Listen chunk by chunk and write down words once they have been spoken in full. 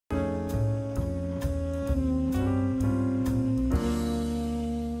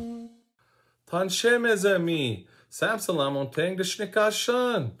Tanshe mes amis. Samson Lamontang de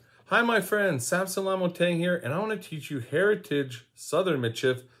Shnikashan. Hi, my friends. Samson Lamontang here, and I want to teach you Heritage Southern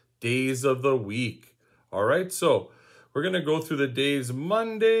Michif days of the week. All right, so we're going to go through the days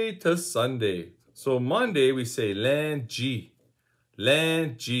Monday to Sunday. So Monday, we say lundi,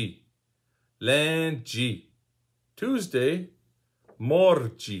 lundi, lundi. Tuesday,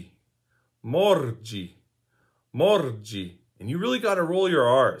 morgi, morgi, morgi. And you really got to roll your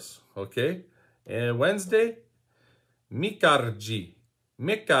R's, okay? And Wednesday, mikarji,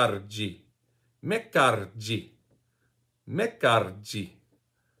 mikarji, mikarji, mikarji.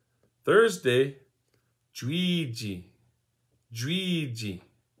 Thursday, juiji, juiji,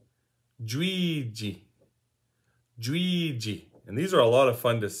 juiji, juiji. And these are a lot of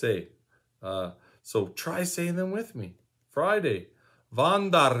fun to say. So try saying them with me. Friday,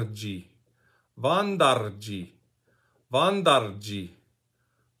 vandarji, vandarji, vandarji,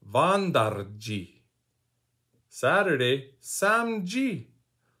 vandarji. Saturday, samji,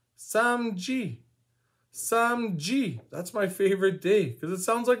 samji, samji. That's my favorite day because it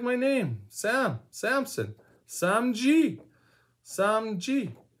sounds like my name, Sam, Samson. Samji,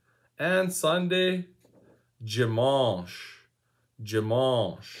 samji. And Sunday, dimanche,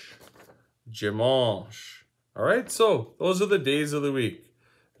 dimanche, dimanche. All right, so those are the days of the week.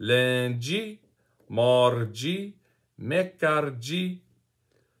 Lundi, mardi, mercredi,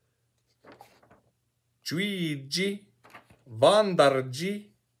 jeudi,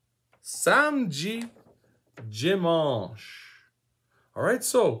 vendredi, samedi, dimanche. All right,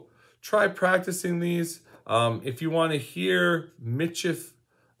 so try practicing these. If you want to hear Michif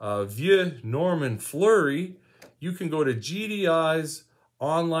Vieux Norman Fleury, you can go to GDI's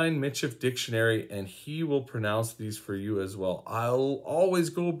online Michif dictionary and he will pronounce these for you as well. I'll always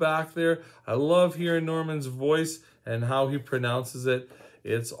go back there. I love hearing Norman's voice and how he pronounces it.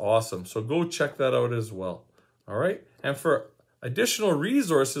 It's awesome. So go check that out as well. All right. And for additional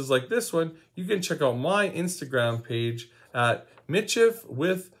resources like this one, you can check out my Instagram page at Michif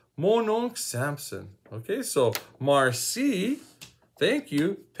with Mon Oncle Samson. Okay. So Marcy, thank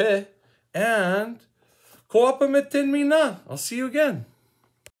you, Pe, and Koapa Metin Mina. I'll see you again.